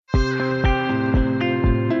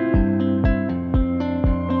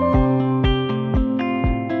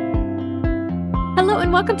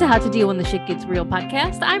Welcome to How to Deal When the Shit Gets Real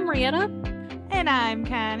podcast. I'm Marietta. And I'm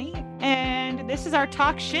Connie. And this is our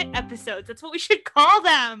talk shit episodes. That's what we should call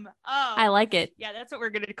them. Oh, I like it. Yeah, that's what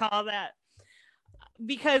we're going to call that.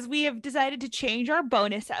 Because we have decided to change our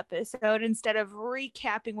bonus episode. Instead of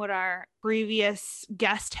recapping what our previous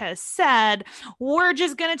guest has said, we're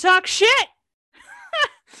just going to talk shit.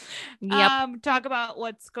 Yep. Talk about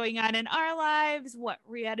what's going on in our lives, what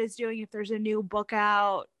Rietta's doing, if there's a new book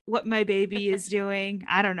out, what my baby is doing.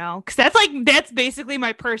 I don't know, because that's basically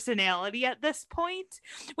my personality at this point.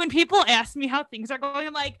 When people ask me how things are going,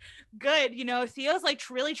 I'm like, good, Theo's like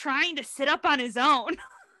really trying to sit up on his own.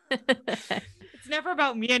 It's never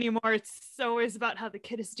about me anymore. It's always about how the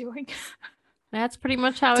kid is doing. That's pretty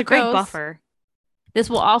much how it's it a great goes. Buffer. This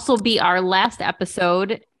will also be our last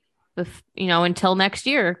episode until next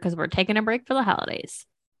year, because we're taking a break for the holidays.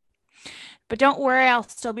 But don't worry, I'll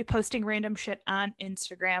still be posting random shit on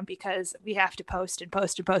Instagram because we have to post and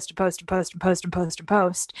post and post and post and post and post and post and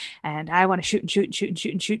post. And I want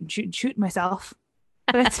to shoot myself.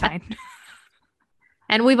 But that's fine.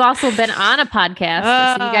 And we've also been on a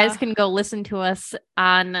podcast, so you guys can go listen to us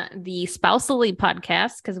on the Spousally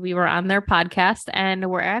podcast, because we were on their podcast, and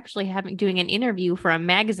we're actually doing an interview for a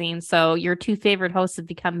magazine. So your two favorite hosts have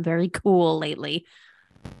become very cool lately.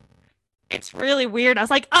 It's really weird. I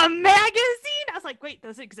was like, a magazine? I was like, wait,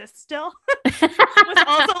 those exist still? was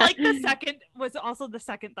also the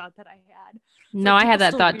second thought that I had. No, I had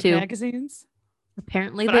that thought too. Magazines?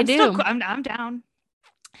 Apparently they do. I'm down.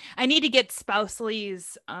 I need to get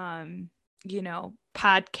Spousley's,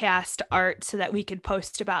 podcast art so that we can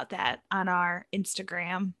post about that on our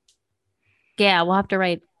Instagram. Yeah, we'll have to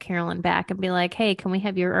write Carolyn back and be like, hey, can we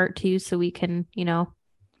have your art too so we can,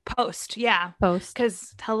 post. Yeah. Post.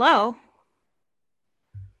 Because, hello,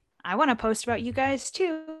 I want to post about you guys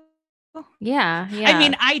too. Yeah. I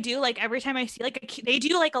mean, I do, like, every time I see they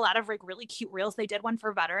do like a lot of like really cute reels. They did one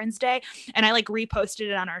for Veterans Day, and I like reposted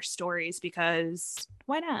it on our stories because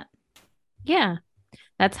why not? Yeah,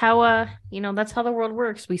 that's how that's how the world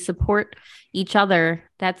works. We support each other.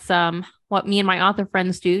 That's what me and my author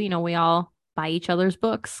friends do. We all buy each other's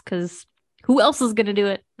books because who else is gonna do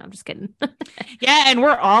it? No, I'm just kidding. Yeah, and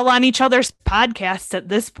we're all on each other's podcasts at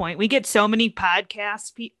this point. We get so many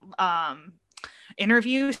podcast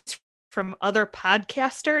interviews from other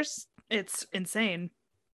podcasters. It's insane.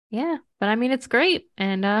 Yeah, but I mean, it's great.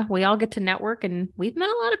 And we all get to network, and we've met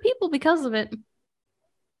a lot of people because of it.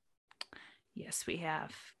 Yes, we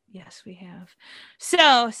have.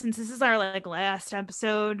 So since this is our last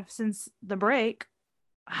episode since the break,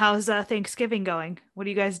 how's Thanksgiving going? What are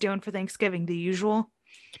you guys doing for Thanksgiving? The usual?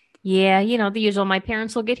 Yeah, the usual. My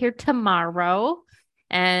parents will get here tomorrow,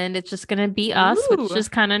 and it's just going to be us, which is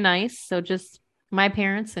kind of nice. So just my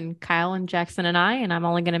parents and Kyle and Jackson and I'm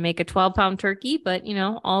only going to make a 12-pound turkey, but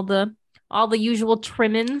all the usual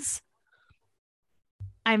trimmings.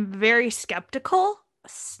 I'm very skeptical.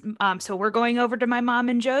 So we're going over to my mom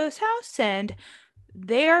and Joe's house, and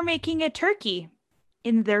they are making a turkey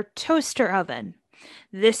in their toaster oven.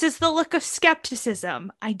 This is the look of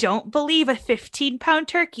skepticism. I don't believe a 15-pound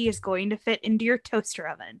turkey is going to fit into your toaster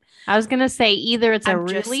oven. I was going to say either it's a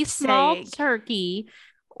really small turkey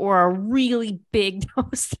or a really big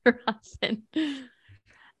toaster oven. And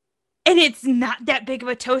it's not that big of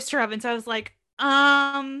a toaster oven. So I was like,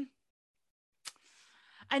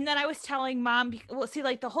 and then I was telling mom, well, see,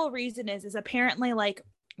 like the whole reason is apparently like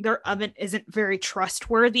their oven isn't very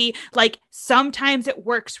trustworthy. Like sometimes it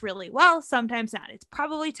works really well, sometimes not. It's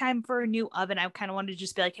probably time for a new oven. I kind of wanted to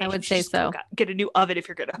just be like, hey, I would say so. Get a new oven if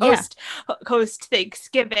you're going to host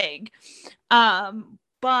Thanksgiving.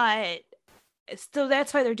 But so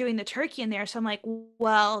that's why they're doing the turkey in there. So I'm like,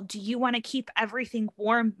 well, do you want to keep everything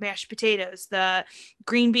warm? Mashed potatoes, the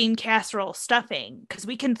green bean casserole, stuffing, because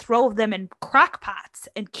we can throw them in crock pots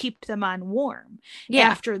and keep them on warm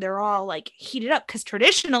after they're all like heated up. Because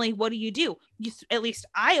traditionally, what do? At least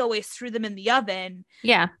I always threw them in the oven.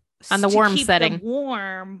 Yeah. On the warm setting.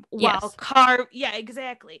 Warm while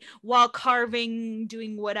exactly. While carving,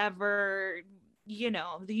 doing whatever,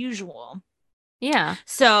 the usual. Yeah.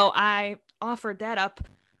 So I offered that up.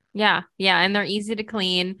 Yeah. And they're easy to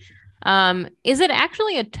clean. Is it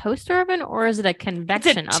actually a toaster oven or is it a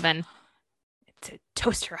convection oven? It's a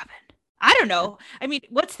toaster oven. I don't know. I mean,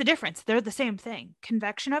 what's the difference? They're the same thing.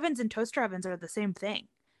 Convection ovens and toaster ovens are the same thing,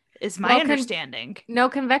 is my understanding. No,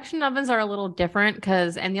 convection ovens are a little different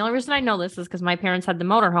and the only reason I know this is because my parents had the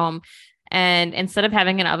motorhome. And instead of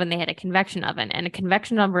having an oven, they had a convection oven. And a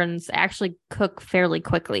convection ovens actually cook fairly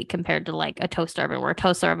quickly compared to like a toaster oven, where a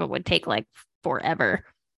toaster oven would take like forever.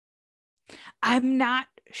 I'm not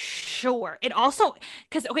Sure. It also,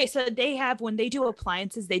 because, okay, so they have, when they do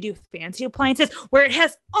appliances, they do fancy appliances where it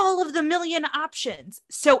has all of the million options.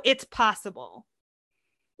 So it's possible.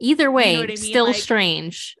 Either You know way, what I mean? still Like,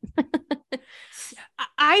 strange.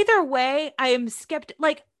 either way, I am skeptical.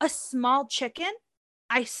 Like a small chicken,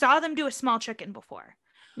 I saw them do a small chicken before.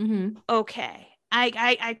 Mm-hmm. Okay.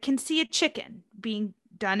 I can see a chicken being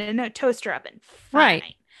done in a toaster oven. Right.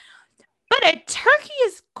 Fine. But a turkey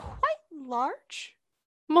is quite large.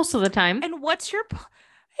 Most of the time. And what's your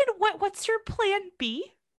plan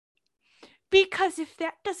B? Because if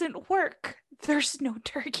that doesn't work, there's no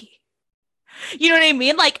turkey. You know what I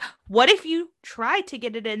mean? Like, what if you try to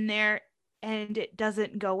get it in there and it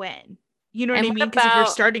doesn't go in? You know what And I what mean? Because if you're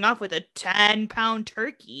about starting off with a 10-pound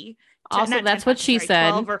turkey, also not 10 that's what pounds, she sorry, said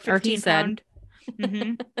 12 or or he 15 said. pound.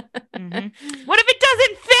 Mm-hmm. Mm-hmm. What if it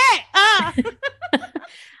doesn't fit?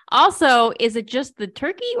 Also, is it just the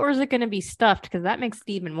turkey or is it going to be stuffed? Because that makes it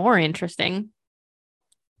even more interesting.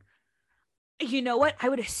 You know what? I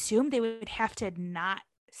would assume they would have to not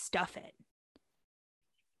stuff it.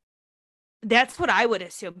 That's what I would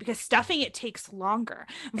assume, because stuffing it takes longer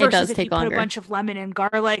It versus does if you take put a longer, bunch of lemon and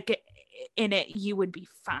garlic in it, you would be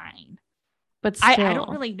fine. but I don't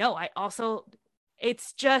still. really know.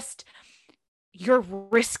 It's just, you're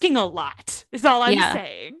risking a lot, is all I'm Yeah,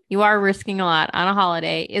 saying. you are risking a lot on a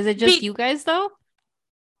holiday. Is it just Be- you guys though?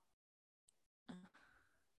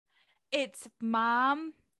 it's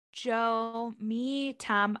mom, Joe, me,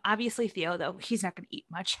 Tom, obviously Theo, though he's not going to eat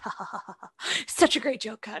much. Such a great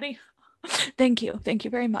joke, Connie. Thank you. Thank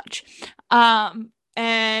you very much.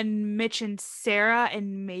 And Mitch and Sarah,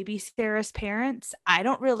 and maybe Sarah's parents. I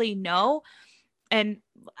don't really know. And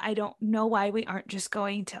I don't know why we aren't just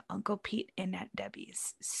going to Uncle Pete and Aunt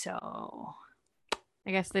Debbie's. So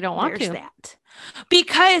I guess they don't want there's to. that.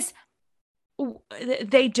 Because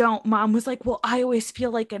they don't. Mom was like, well, I always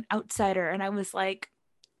feel like an outsider. And I was like,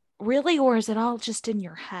 really? Or is it all just in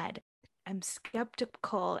your head? I'm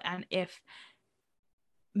skeptical on if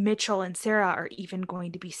Mitchell and Sarah are even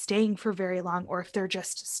going to be staying for very long, or if they're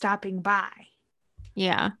just stopping by.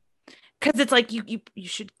 Yeah. Because it's like you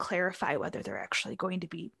should clarify whether they're actually going to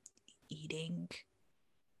be eating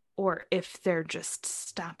or if they're just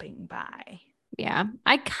stopping by. Yeah.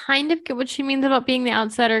 I kind of get what she means about being the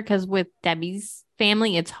outsider because with Debbie's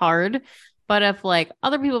family, it's hard. But if like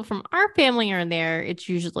other people from our family are there, it's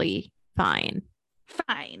usually fine.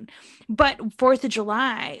 Fine. But 4th of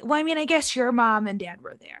July, well, I mean, I guess your mom and dad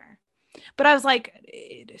were there. But I was like,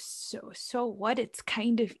 it is so what? It's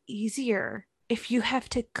kind of easier if you have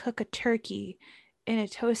to cook a turkey in a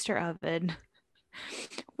toaster oven.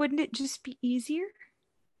 Wouldn't it just be easier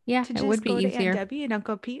Yeah, to it would just be go to Aunt easier. Debbie and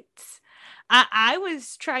Uncle Pete's? I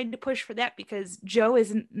was trying to push for that because Joe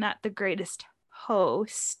is not the greatest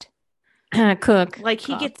host. Cook. Like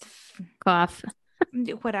he Cough. gets Cough.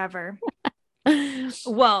 whatever.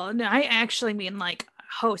 Well, no, I actually mean like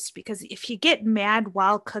host, because if you get mad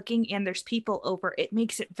while cooking and there's people over, it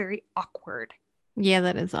makes it very awkward. Yeah,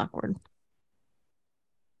 that is awkward.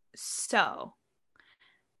 So,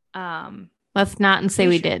 Let's not and say we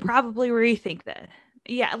we should did. probably rethink that.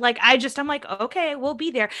 Yeah, like I'm like, okay, we'll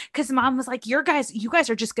be there. Because mom was like, you guys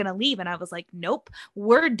are just gonna leave. And I was like, nope,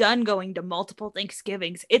 we're done going to multiple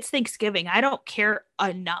Thanksgivings. It's Thanksgiving. I don't care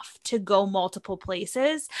enough to go multiple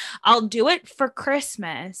places. I'll do it for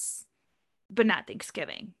Christmas, but not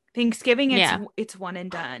Thanksgiving. Thanksgiving, Yeah. it's one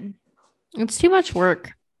and done. It's too much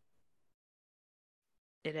work.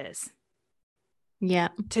 It is. Yeah.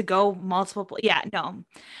 To go multiple, yeah, no.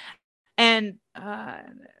 And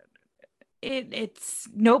it's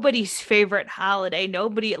nobody's favorite holiday.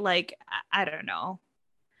 Nobody, like, I don't know.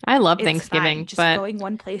 I love It's fine. Thanksgiving, Just but going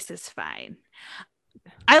one place is fine.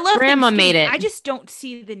 I love Grandma made Thanksgiving. it. I just don't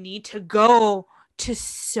see the need to go to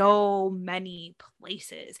so many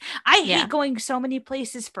places. I Yeah. hate going so many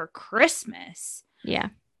places for Christmas. Yeah.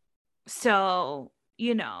 So,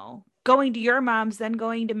 going to your mom's, then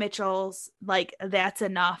going to Mitchell's, like that's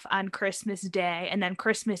enough on Christmas Day. And then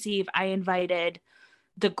Christmas Eve, I invited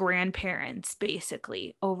the grandparents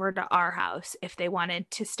basically over to our house if they wanted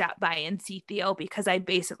to stop by and see Theo, because I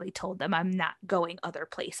basically told them I'm not going other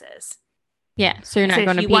places. Yeah. So you're I said, not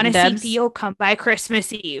going if to you Pete want and to see Deb's? Theo, come by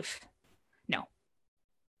Christmas Eve.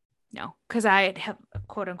 No, because I have a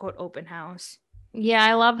quote unquote open house. Yeah,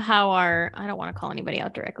 I love how I don't want to call anybody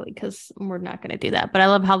out directly because we're not going to do that. But I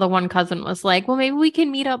love how the one cousin was like, well, maybe we can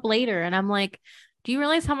meet up later. And I'm like, do you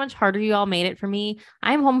realize how much harder you all made it for me?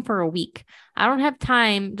 I'm home for a week. I don't have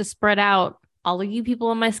time to spread out all of you people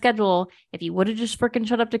on my schedule. If you would have just freaking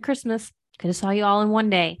showed up to Christmas, could have saw you all in one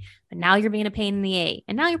day. But now you're being a pain in the A.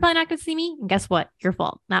 And now you're probably not going to see me. And guess what? Your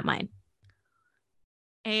fault, not mine.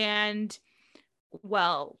 And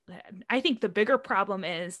well, I think the bigger problem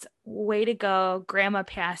is, way to go, grandma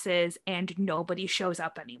passes and nobody shows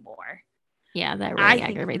up anymore. Yeah, that really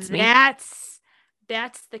aggravates me. That's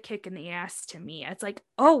the kick in the ass to me. It's like,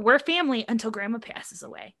 oh, we're family until grandma passes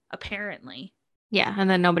away, apparently. Yeah, and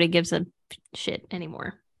then nobody gives a shit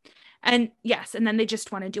anymore. And yes, and then they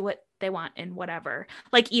just want to do what they want and whatever.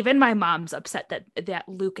 Like, even my mom's upset that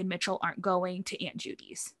Luke and Mitchell aren't going to Aunt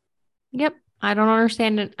Judy's. Yep, I don't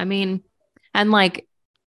understand it. I mean, and like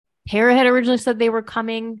Tara had originally said they were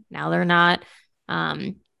coming. Now they're not.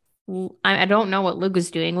 I don't know what Luke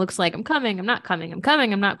is doing. Looks like I'm coming. I'm not coming. I'm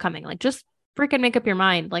coming. I'm not coming. Like, just freaking make up your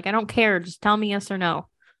mind. Like, I don't care. Just tell me yes or no.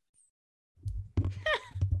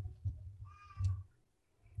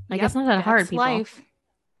 I guess not that hard, people. Life.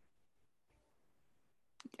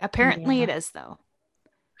 Apparently it is, though.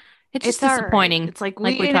 It's just disappointing. Right. It's like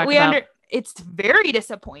we talked about. It's very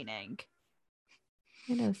disappointing.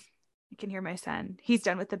 It is. I can hear my son. He's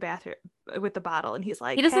done with the bathroom with the bottle, and he's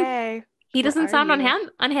like, he doesn't sound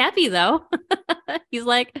unhappy though. He's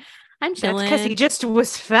like, I'm chilling. That's because he just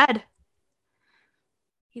was fed.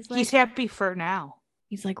 He's happy for now.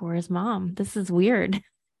 He's like, where's mom? This is weird.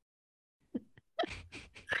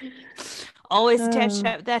 Always attached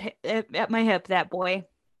at my hip, that boy.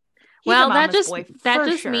 Well, that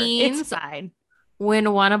just means it's fine.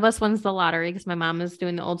 When one of us wins the lottery, because my mom is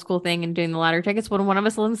doing the old school thing and doing the lottery tickets, when one of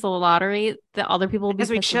us wins the lottery, the other people will be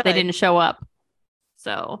pissed if they didn't show up.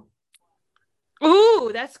 So,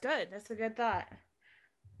 ooh, that's good. That's a good thought.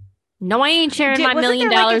 No, I ain't sharing my $1 million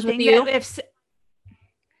with you.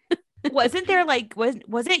 Wasn't there like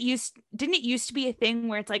didn't it used to be a thing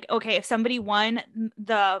where it's like, okay, if somebody won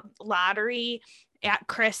the lottery at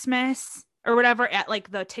Christmas or whatever, at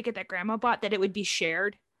like the ticket that grandma bought, that it would be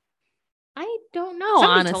shared? I don't know.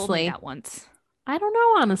 Somebody honestly, told me that once. I don't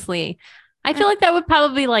know. Honestly, I feel like that would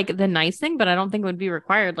probably be like the nice thing, but I don't think it would be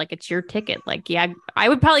required. Like, it's your ticket. Like, yeah, I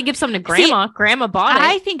would probably give some to grandma. See, grandma bought it.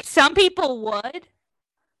 I think some people would.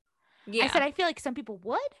 Yeah. I said, I feel like some people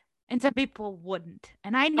would and some people wouldn't.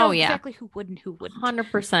 And I know exactly who would and who wouldn't.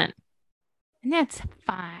 100%. And that's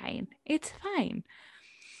fine. It's fine.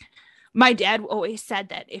 My dad always said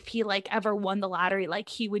that if he like ever won the lottery, like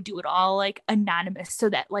he would do it all like anonymous so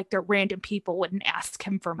that like the random people wouldn't ask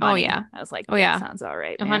him for money. Oh yeah. I was like, that sounds all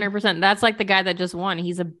right, 100%. That's like the guy that just won.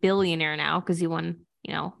 He's a billionaire now because he won,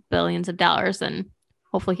 billions of dollars, and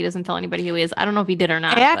hopefully he doesn't tell anybody who he is. I don't know if he did or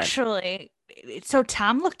not. Actually, so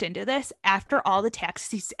Tom looked into this. After all the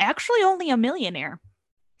taxes, he's actually only a millionaire.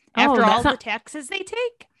 After all the taxes they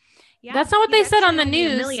take. Yeah, that's not what they said on the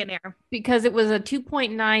news, because it was a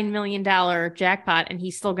 $2.9 million jackpot, and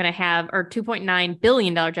he's still going to have, or $2.9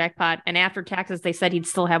 billion jackpot. And after taxes, they said he'd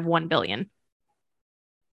still have $1 billion.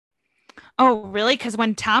 Oh, really? Because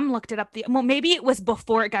when Tom looked it up, maybe it was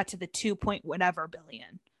before it got to the 2 point whatever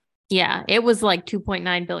billion. Yeah, it was like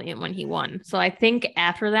 2.9 billion when he won. So I think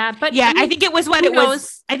after that, but yeah, I think it was when it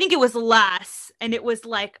was, I think it was less, and it was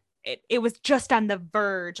like, it was just on the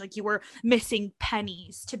verge, like you were missing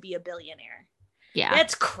pennies to be a billionaire. Yeah,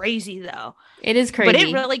 that's crazy though. It is crazy,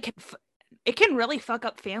 but it can really fuck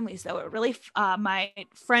up families though. It really my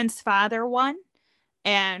friend's father won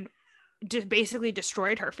and just basically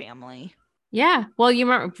destroyed her family. Yeah, well, you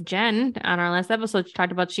remember Jen on our last episode, she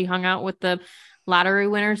talked about she hung out with the lottery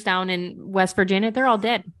winners down in West Virginia. They're all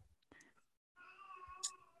dead.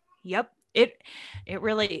 Yep, it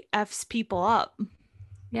really f's people up.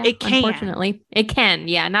 Yeah, it can. Unfortunately, it can.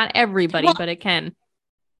 Yeah, not everybody, but it can.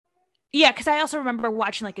 Yeah, because I also remember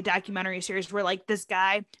watching like a documentary series where like this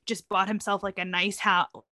guy just bought himself like a nice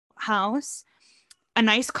house, a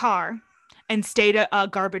nice car, and stayed a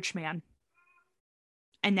garbage man.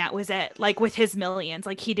 And that was it. Like with his millions,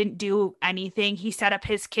 like he didn't do anything. He set up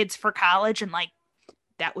his kids for college, and like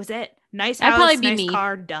that was it. Nice house, nice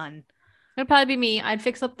car, done. It'd probably be me. I'd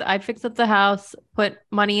fix up the house, put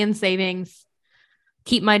money in savings,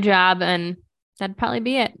 keep my job, and that'd probably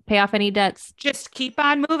be it. Pay off any debts. Just keep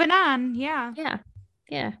on moving on. Yeah.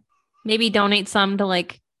 Yeah. Maybe donate some to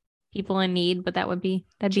like people in need, but that'd be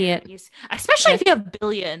it. Especially if you have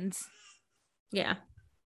billions. Yeah.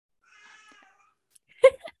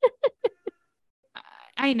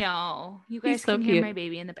 I know. You guys can hear my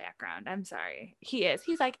baby in the background. I'm sorry. He is.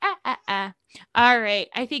 He's like, ah. All right.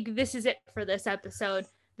 I think this is it for this episode.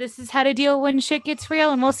 This is how to deal when shit gets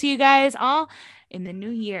real, and we'll see you guys all in the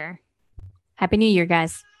new year. Happy New Year,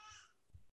 guys.